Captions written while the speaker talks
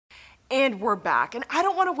And we're back, and I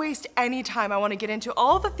don't want to waste any time. I want to get into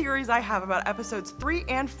all the theories I have about episodes 3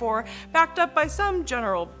 and 4, backed up by some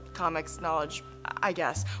general comics knowledge, I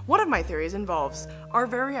guess. One of my theories involves our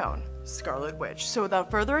very own Scarlet Witch. So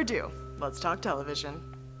without further ado, let's talk television.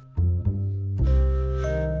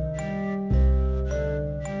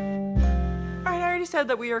 Alright, I already said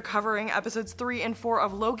that we are covering episodes 3 and 4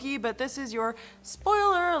 of Loki, but this is your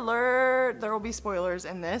spoiler alert. There will be spoilers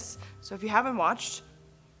in this, so if you haven't watched,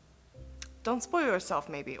 don't spoil yourself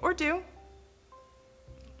maybe, or do.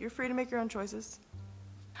 You're free to make your own choices.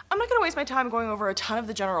 I'm not gonna waste my time going over a ton of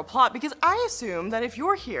the general plot because I assume that if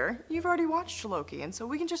you're here, you've already watched Loki, and so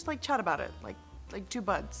we can just like chat about it, like two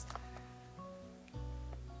buds.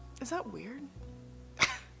 Is that weird?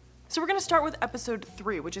 So we're gonna start with episode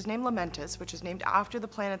 3, which is named Lamentis, which is named after the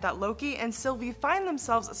planet that Loki and Sylvie find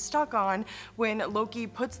themselves stuck on when Loki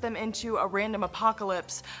puts them into a random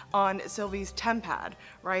apocalypse on Sylvie's tempad,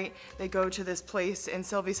 right? They go to this place and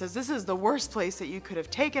Sylvie says, this is the worst place that you could have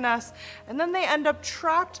taken us, and then they end up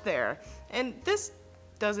trapped there. And this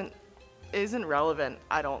isn't relevant,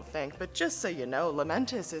 I don't think, but just so you know,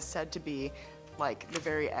 Lamentis is said to be like the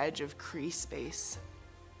very edge of Kree space.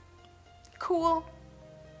 Cool.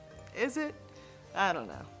 Is it? I don't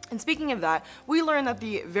know. And speaking of that, we learn that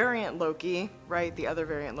the variant Loki, right, the other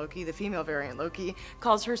variant Loki, the female variant Loki,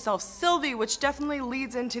 calls herself Sylvie, which definitely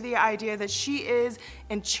leads into the idea that she is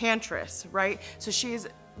Enchantress, right? So she's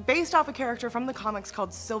based off a character from the comics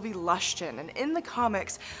called Sylvie Lushton, and in the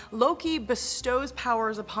comics, Loki bestows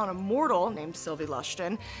powers upon a mortal named Sylvie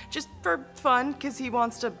Lushton, just for fun, because he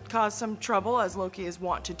wants to cause some trouble, as Loki is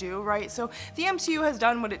wont to do, right? So the MCU has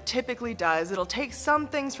done what it typically does. It'll take some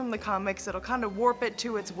things from the comics, it'll kind of warp it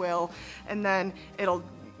to its will, and then it'll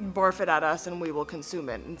barf it at us and we will consume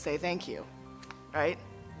it and say thank you, right?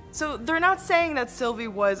 So they're not saying that Sylvie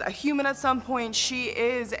was a human at some point. She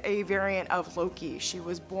is a variant of Loki. She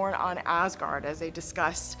was born on Asgard, as they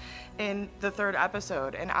discussed in the 3rd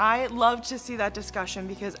episode. And I love to see that discussion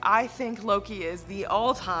because I think Loki is the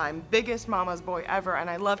all-time biggest mama's boy ever, and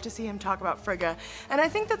I love to see him talk about Frigga. And I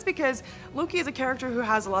think that's because Loki is a character who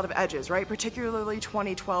has a lot of edges, right? Particularly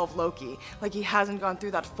 2012 Loki. Like, he hasn't gone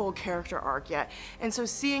through that full character arc yet. And so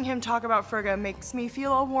seeing him talk about Frigga makes me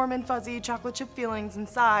feel all warm and fuzzy, chocolate chip feelings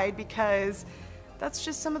inside, because that's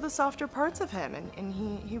just some of the softer parts of him, and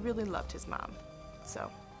he really loved his mom. So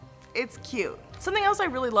it's cute. Something else I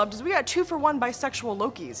really loved is we got 2-for-1 bisexual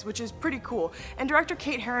Lokis, which is pretty cool. And director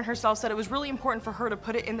Kate Herron herself said it was really important for her to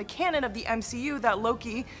put it in the canon of the MCU that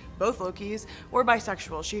Loki, both Lokis, were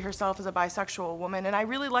bisexual. She herself is a bisexual woman, and I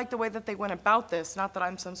really like the way that they went about this. Not that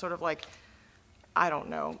I'm some sort of like, I don't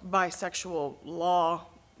know, bisexual law,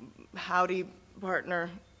 howdy partner,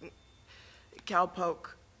 cowpoke.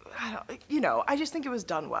 I just think it was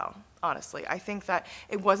done well, honestly. I think that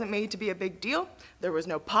it wasn't made to be a big deal. There was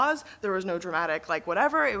no pause, there was no dramatic, like,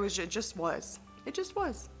 whatever. It just was. It just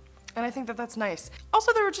was. And I think that that's nice.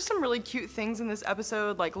 Also, there were just some really cute things in this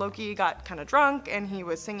episode, like Loki got kind of drunk and he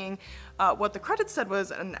was singing what the credits said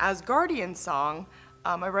was an Asgardian song.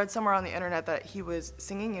 I read somewhere on the internet that he was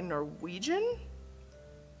singing in Norwegian.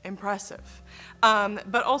 Impressive.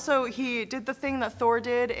 But also he did the thing that Thor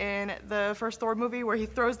did in the first Thor movie where he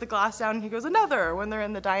throws the glass down and he goes, another, when they're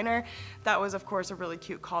in the diner. That was, of course, a really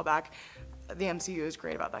cute callback. The MCU is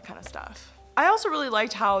great about that kind of stuff. I also really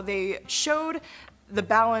liked how they showed the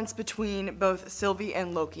balance between both Sylvie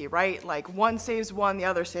and Loki, right? Like, one saves one, the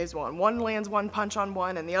other saves one. One lands one punch on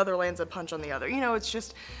one, and the other lands a punch on the other. You know, it's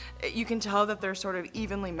just, you can tell that they're sort of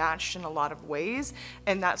evenly matched in a lot of ways,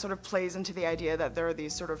 and that sort of plays into the idea that there are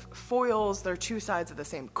these sort of foils, they're two sides of the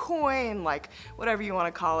same coin, like, whatever you want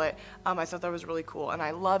to call it. I thought that was really cool, and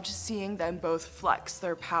I loved seeing them both flex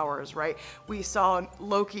their powers, right? We saw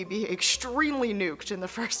Loki be extremely nuked in the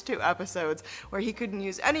first 2 episodes, where he couldn't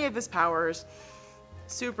use any of his powers.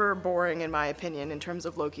 Super boring in my opinion in terms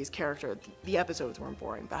of Loki's character. The episodes weren't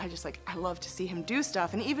boring, but I love to see him do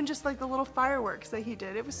stuff, and even just like the little fireworks that he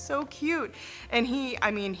did, it was so cute. And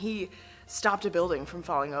he stopped a building from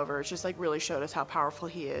falling over. It just like really showed us how powerful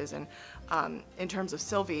he is. And in terms of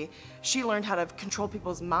Sylvie, she learned how to control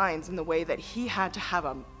people's minds in the way that he had to have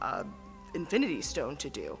a Infinity Stone to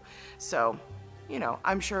do. So, you know,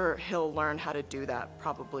 I'm sure he'll learn how to do that.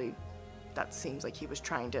 Probably that seems like he was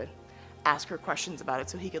trying to ask her questions about it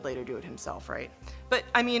so he could later do it himself, right? But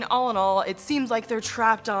I mean, all in all, it seems like they're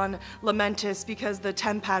trapped on Lamentis because the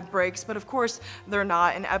tempad breaks, but of course they're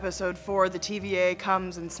not. In episode 4, the TVA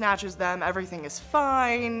comes and snatches them. Everything is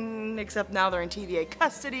fine, except now they're in TVA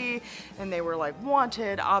custody, and they were like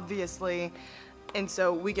wanted, obviously. And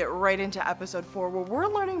so we get right into episode 4, where we're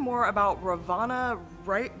learning more about Ravonna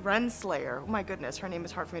Renslayer. Oh my goodness, her name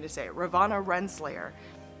is hard for me to say. Ravonna Renslayer.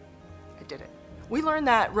 I did it. We learned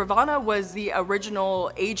that Ravonna was the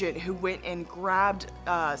original agent who went and grabbed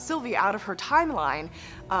Sylvie out of her timeline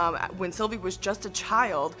when Sylvie was just a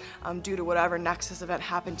child due to whatever Nexus event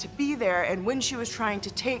happened to be there. And when she was trying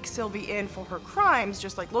to take Sylvie in for her crimes,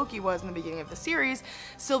 just like Loki was in the beginning of the series,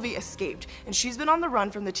 Sylvie escaped. And she's been on the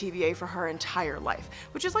run from the TVA for her entire life,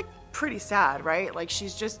 which is like pretty sad, right? Like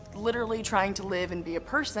she's just literally trying to live and be a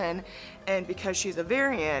person, and because she's a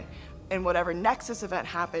variant, and whatever Nexus event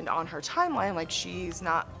happened on her timeline, like she's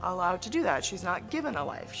not allowed to do that. She's not given a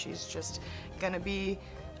life. She's just gonna be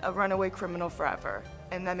a runaway criminal forever.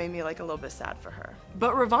 And that made me like a little bit sad for her.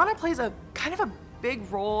 But Ravonna plays a kind of a big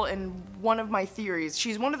role in one of my theories.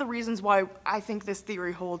 She's one of the reasons why I think this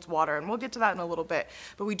theory holds water, and we'll get to that in a little bit.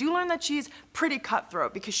 But we do learn that she's pretty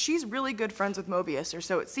cutthroat because she's really good friends with Mobius, or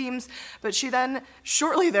so it seems, but she then,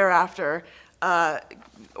 shortly thereafter,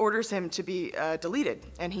 orders him to be deleted,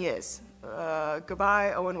 and he is.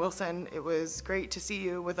 Goodbye, Owen Wilson. It was great to see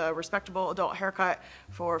you with a respectable adult haircut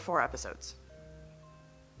for 4 episodes.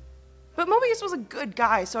 But Mobius was a good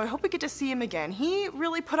guy, so I hope we get to see him again. He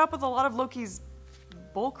really put up with a lot of Loki's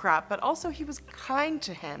bullcrap, but also he was kind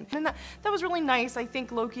to him. And that was really nice. I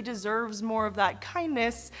think Loki deserves more of that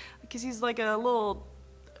kindness because he's like a little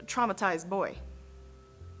traumatized boy,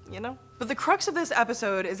 you know? But the crux of this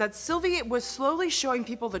episode is that Sylvie was slowly showing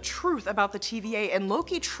people the truth about the TVA, and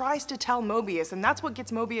Loki tries to tell Mobius, and that's what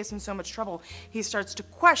gets Mobius in so much trouble. He starts to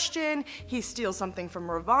question, he steals something from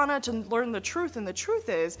Ravonna to learn the truth, and the truth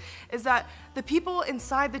is that the people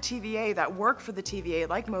inside the TVA that work for the TVA,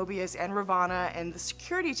 like Mobius and Ravonna and the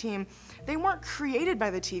security team, they weren't created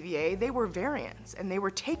by the TVA, they were variants, and they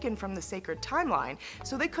were taken from the sacred timeline,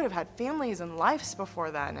 so they could have had families and lives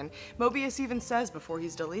before then, and Mobius even says before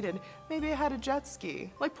he's deleted, maybe I had a jet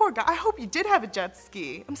ski. Like, poor guy, I hope you did have a jet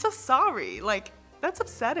ski. I'm so sorry, like, that's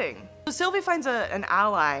upsetting. So Sylvie finds an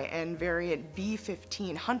ally in variant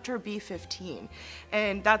B15, Hunter B15,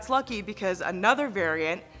 and that's lucky because another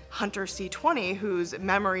variant, Hunter C20, whose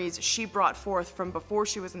memories she brought forth from before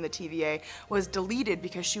she was in the TVA, was deleted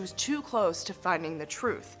because she was too close to finding the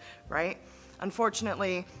truth, right?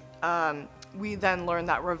 Unfortunately, we then learn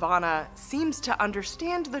that Ravonna seems to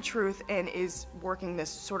understand the truth and is working this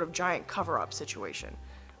sort of giant cover-up situation.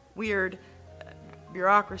 Weird,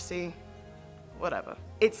 bureaucracy, whatever.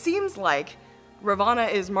 It seems like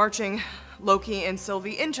Ravonna is marching Loki and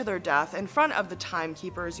Sylvie into their death in front of the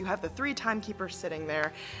timekeepers. You have the 3 timekeepers sitting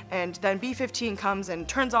there, and then B15 comes and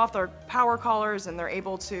turns off their power collars and they're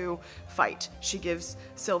able to fight. She gives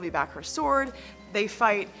Sylvie back her sword, they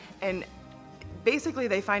fight, and basically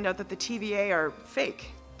they find out that the TVA are fake.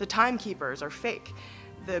 The timekeepers are fake.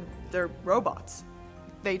 They're robots.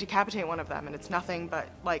 They decapitate one of them and it's nothing but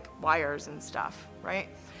like wires and stuff, right?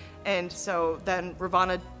 And so then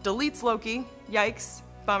Ravonna deletes Loki. Yikes,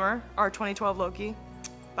 bummer, our 2012 Loki,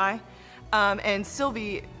 bye. And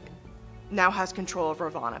Sylvie now has control of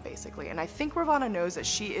Ravonna basically. And I think Ravonna knows that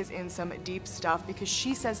she is in some deep stuff because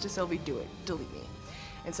she says to Sylvie, do it, delete me.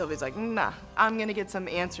 And Sylvie's like, nah, I'm gonna get some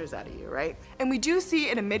answers out of you, right? And we do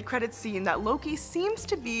see in a mid-credits scene that Loki seems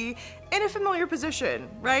to be in a familiar position,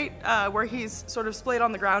 right? Where he's sort of splayed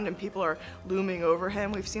on the ground and people are looming over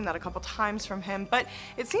him. We've seen that a couple times from him, but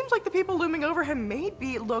it seems like the people looming over him may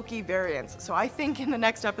be Loki variants. So I think in the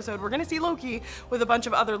next episode, we're gonna see Loki with a bunch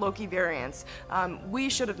of other Loki variants. We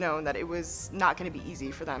should have known that it was not gonna be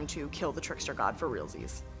easy for them to kill the trickster god for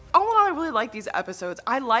realsies. All in all, I really like these episodes.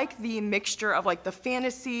 I like the mixture of like the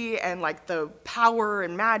fantasy and like the power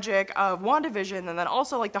and magic of WandaVision, and then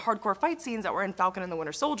also like the hardcore fight scenes that were in Falcon and the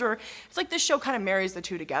Winter Soldier. It's like this show kind of marries the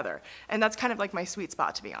two together, and that's kind of like my sweet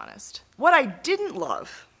spot, to be honest. What I didn't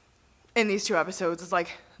love in these 2 episodes is like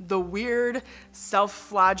the weird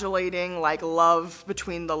self-flagellating like love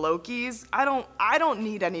between the Lokis. I don't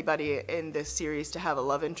need anybody in this series to have a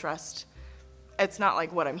love interest. It's not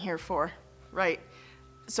like what I'm here for, right?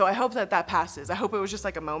 So I hope that passes. I hope it was just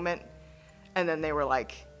like a moment and then they were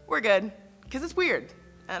like, we're good, because it's weird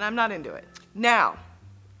and I'm not into it. Now,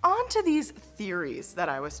 on to these theories that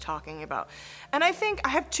I was talking about. And I think I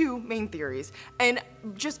have 2 main theories, and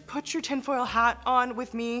just put your tinfoil hat on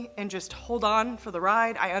with me and just hold on for the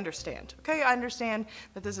ride. I understand, okay? I understand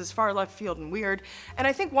that this is far left field and weird, and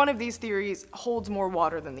I think one of these theories holds more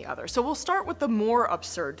water than the other. So we'll start with the more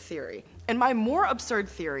absurd theory. And my more absurd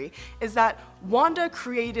theory is that Wanda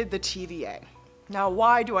created the TVA. Now,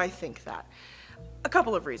 why do I think that? A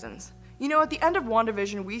couple of reasons. You know, at the end of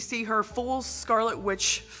WandaVision, we see her full Scarlet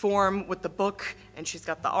Witch form with the book, and she's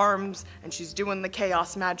got the arms, and she's doing the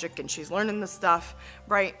chaos magic, and she's learning the stuff,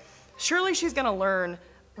 right? Surely she's gonna learn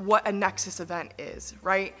what a Nexus event is,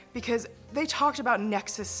 right? Because they talked about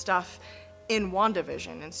Nexus stuff in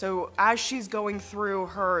WandaVision, and so as she's going through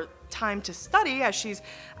her time to study, as she's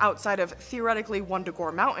outside of theoretically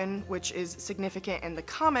Wundagore Mountain, which is significant in the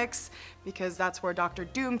comics because that's where Dr.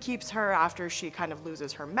 Doom keeps her after she kind of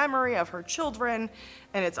loses her memory of her children,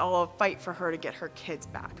 and it's all a fight for her to get her kids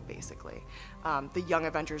back, basically. The Young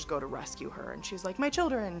Avengers go to rescue her, and she's like, my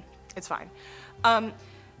children, it's fine.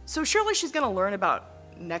 So surely she's gonna learn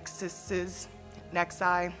about Nexuses, Nexi,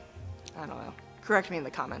 I don't know. Correct me in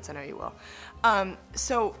the comments, I know you will.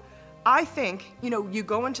 So I think, you know, you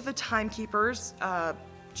go into the Timekeeper's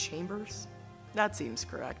chambers, that seems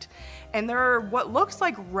correct, and there are what looks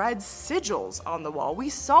like red sigils on the wall. We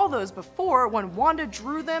saw those before when Wanda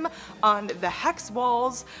drew them on the hex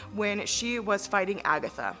walls when she was fighting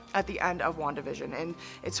Agatha at the end of WandaVision, and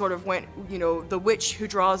it sort of went, you know, the witch who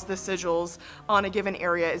draws the sigils on a given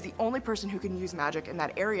area is the only person who can use magic in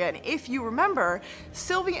that area, and if you remember,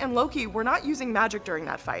 Sylvie and Loki were not using magic during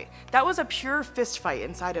that fight. That was a pure fist fight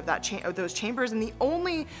inside of those chambers, and the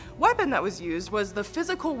only weapon that was used was the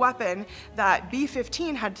physical weapon that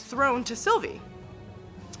B-15 had thrown to Sylvie.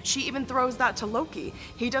 She even throws that to Loki.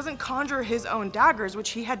 He doesn't conjure his own daggers,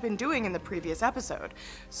 which he had been doing in the previous episode.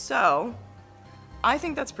 So, I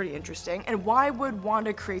think that's pretty interesting. And why would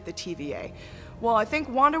Wanda create the TVA? Well, I think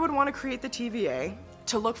Wanda would want to create the TVA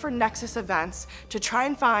to look for Nexus events, to try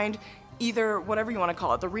and find either, whatever you want to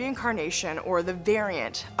call it, the reincarnation or the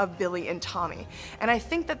variant of Billy and Tommy. And I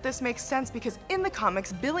think that this makes sense because in the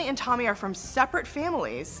comics, Billy and Tommy are from separate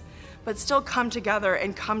families, but still come together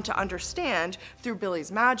and come to understand through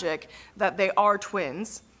Billy's magic that they are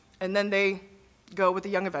twins, and then they go with the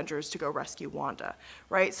Young Avengers to go rescue Wanda,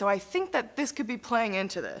 right? So I think that this could be playing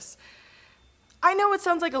into this. I know it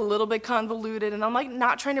sounds like a little bit convoluted, and I'm like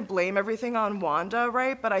not trying to blame everything on Wanda,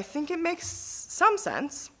 right? But I think it makes some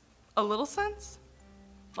sense, a little sense,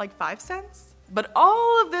 like 5 cents. But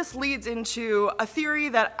all of this leads into a theory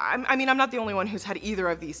that, I mean, I'm not the only one who's had either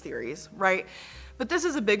of these theories, right? But this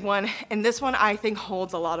is a big one, and this one I think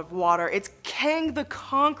holds a lot of water. It's Kang the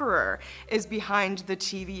Conqueror is behind the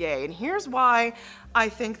TVA, and here's why I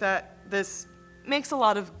think that this makes a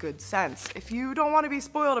lot of good sense. If you don't want to be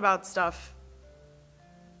spoiled about stuff,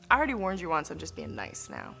 I already warned you once, I'm just being nice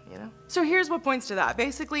now, you know? So here's what points to that.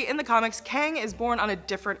 Basically, in the comics, Kang is born on a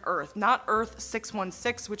different Earth, not Earth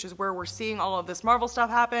 616, which is where we're seeing all of this Marvel stuff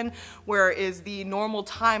happen, where is the normal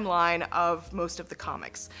timeline of most of the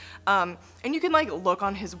comics. And you can like look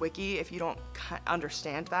on his wiki if you don't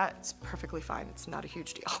understand that. It's perfectly fine, it's not a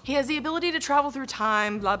huge deal. He has the ability to travel through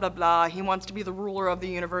time, blah, blah, blah. He wants to be the ruler of the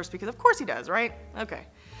universe because of course he does, right? Okay.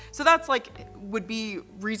 So that's like, would be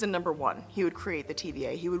reason number 1. He would create the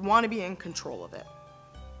TVA. He would want to be in control of it,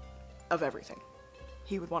 of everything.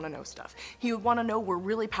 He would want to know stuff. He would want to know where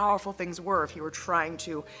really powerful things were if he were trying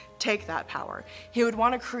to take that power. He would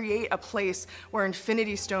want to create a place where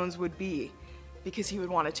Infinity Stones would be because he would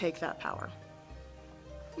want to take that power.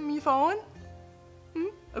 You following?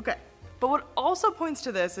 Okay. But what also points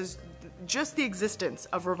to this is just the existence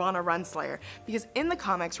of Ravonna Renslayer, because in the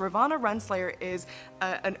comics, Ravonna Renslayer is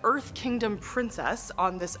an Earth Kingdom princess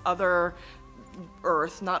on this other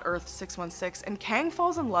Earth, not Earth 616, and Kang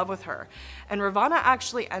falls in love with her. And Ravonna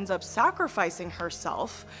actually ends up sacrificing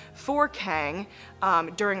herself for Kang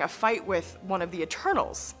during a fight with one of the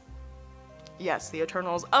Eternals. Yes, the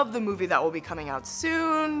Eternals of the movie that will be coming out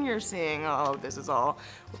soon. You're seeing, oh, this is all,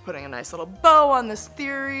 we're putting a nice little bow on this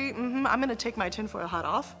theory. I'm gonna take my tinfoil hat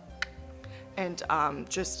off and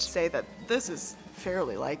just say that this is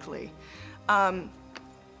fairly likely. And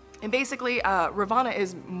basically, Ravonna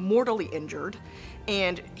is mortally injured,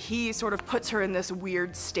 and he sort of puts her in this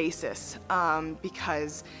weird stasis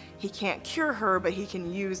because he can't cure her, but he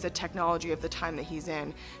can use the technology of the time that he's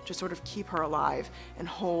in to sort of keep her alive and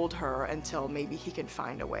hold her until maybe he can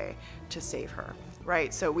find a way to save her,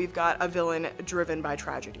 right? So we've got a villain driven by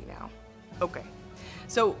tragedy now. Okay.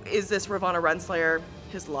 So is this Ravonna Renslayer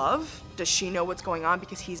his love? Does she know what's going on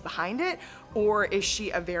because he's behind it? Or is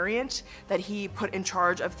she a variant that he put in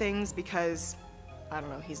charge of things because, I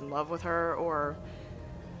don't know, he's in love with her, or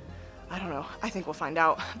I don't know. I think we'll find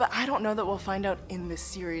out. But I don't know that we'll find out in this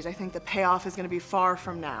series. I think the payoff is gonna be far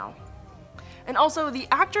from now. And also, the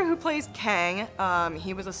actor who plays Kang,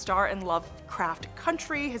 he was a star in Lovecraft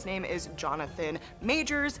Country. His name is Jonathan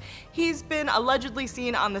Majors. He's been allegedly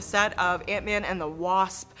seen on the set of Ant-Man and the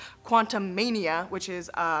Wasp: Quantumania, which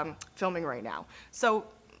is filming right now. So,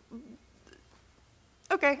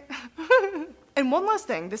 Okay. And one last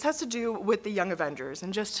thing, this has to do with the Young Avengers,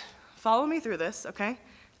 and just follow me through this, okay?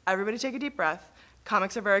 Everybody take a deep breath.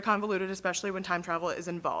 Comics are very convoluted, especially when time travel is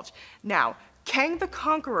involved. Now, Kang the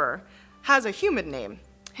Conqueror has a human name.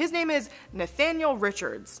 His name is Nathaniel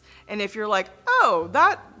Richards. And if you're like, oh,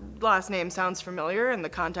 that last name sounds familiar in the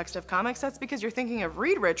context of comics, that's because you're thinking of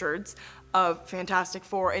Reed Richards of Fantastic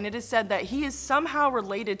Four, and it is said that he is somehow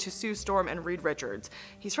related to Sue Storm and Reed Richards.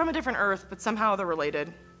 He's from a different Earth, but somehow they're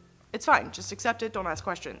related. It's fine, just accept it, don't ask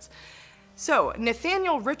questions. So,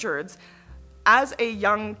 Nathaniel Richards, as a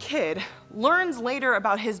young kid, learns later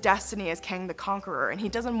about his destiny as Kang the Conqueror, and he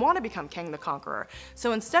doesn't want to become Kang the Conqueror.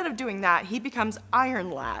 So instead of doing that, he becomes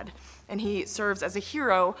Iron Lad, and he serves as a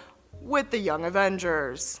hero with the Young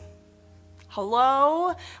Avengers.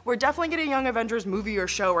 Hello? We're definitely getting a Young Avengers movie or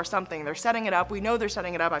show or something. They're setting it up. We know they're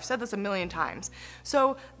setting it up. I've said this a million times.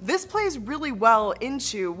 So this plays really well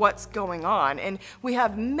into what's going on, and we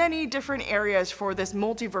have many different areas for this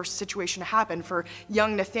multiverse situation to happen, for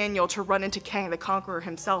young Nathaniel to run into Kang the Conqueror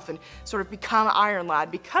himself and sort of become Iron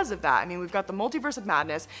Lad because of that. I mean, we've got the multiverse of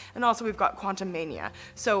madness, and also we've got Quantum Mania.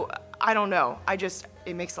 So I don't know.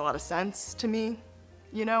 It makes a lot of sense to me,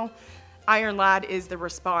 you know? Iron Lad is the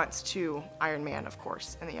response to Iron Man, of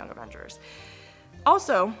course, in the Young Avengers.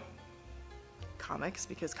 Also, comics,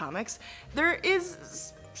 because comics, there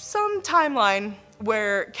is some timeline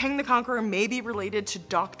where Kang the Conqueror may be related to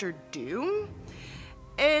Doctor Doom,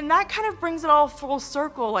 and that kind of brings it all full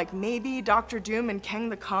circle, like maybe Doctor Doom and Kang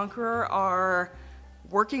the Conqueror are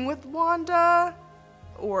working with Wanda,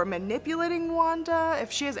 or manipulating Wanda,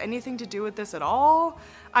 if she has anything to do with this at all.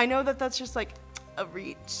 I know that that's just like a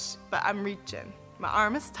reach, but I'm reaching. My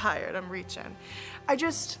arm is tired, I'm reaching. I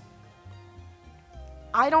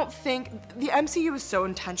don't think, the MCU is so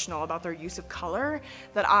intentional about their use of color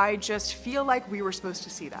that I just feel like we were supposed to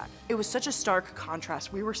see that. It was such a stark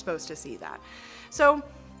contrast, we were supposed to see that. So,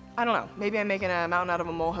 I don't know, maybe I'm making a mountain out of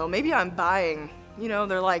a molehill, maybe I'm buying, you know,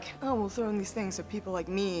 they're like, oh, we'll throw in these things so people like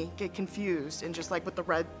me get confused and just like with the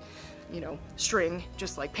red, you know, string,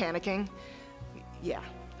 just like panicking. Yeah.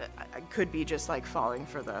 I could be just like falling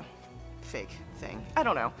for the fake thing. I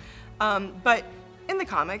don't know. But in the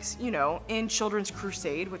comics, you know, in Children's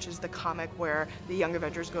Crusade, which is the comic where the Young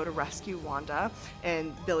Avengers go to rescue Wanda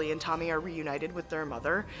and Billy and Tommy are reunited with their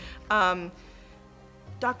mother,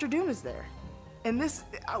 Doctor Doom is there. And this,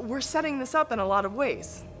 we're setting this up in a lot of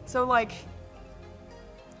ways. So like,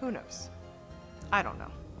 who knows? I don't know.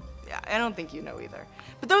 Yeah, I don't think you know either.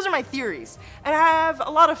 But those are my theories. And I have a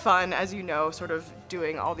lot of fun, as you know, sort of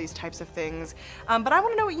doing all these types of things. But I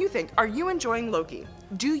want to know what you think. Are you enjoying Loki?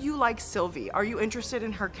 Do you like Sylvie? Are you interested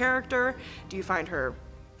in her character? Do you find her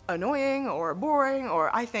annoying or boring?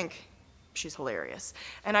 Or I think she's hilarious.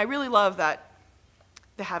 And I really love that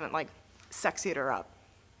they haven't like sexied her up,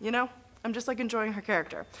 you know? I'm just like enjoying her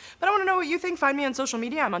character. But I want to know what you think. Find me on social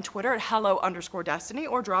media. I'm on Twitter at hello_destiny,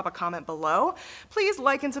 or drop a comment below. Please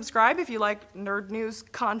like and subscribe if you like nerd news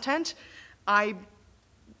content. I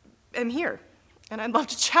am here, and I'd love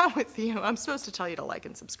to chat with you. I'm supposed to tell you to like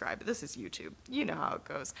and subscribe, but this is YouTube. You know how it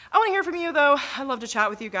goes. I want to hear from you, though. I love to chat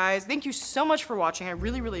with you guys. Thank you so much for watching. I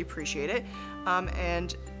really, really appreciate it.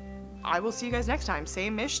 And I will see you guys next time.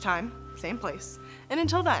 Same-ish time, same place. And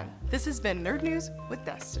until then, this has been Nerd News with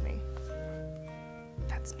Destiny.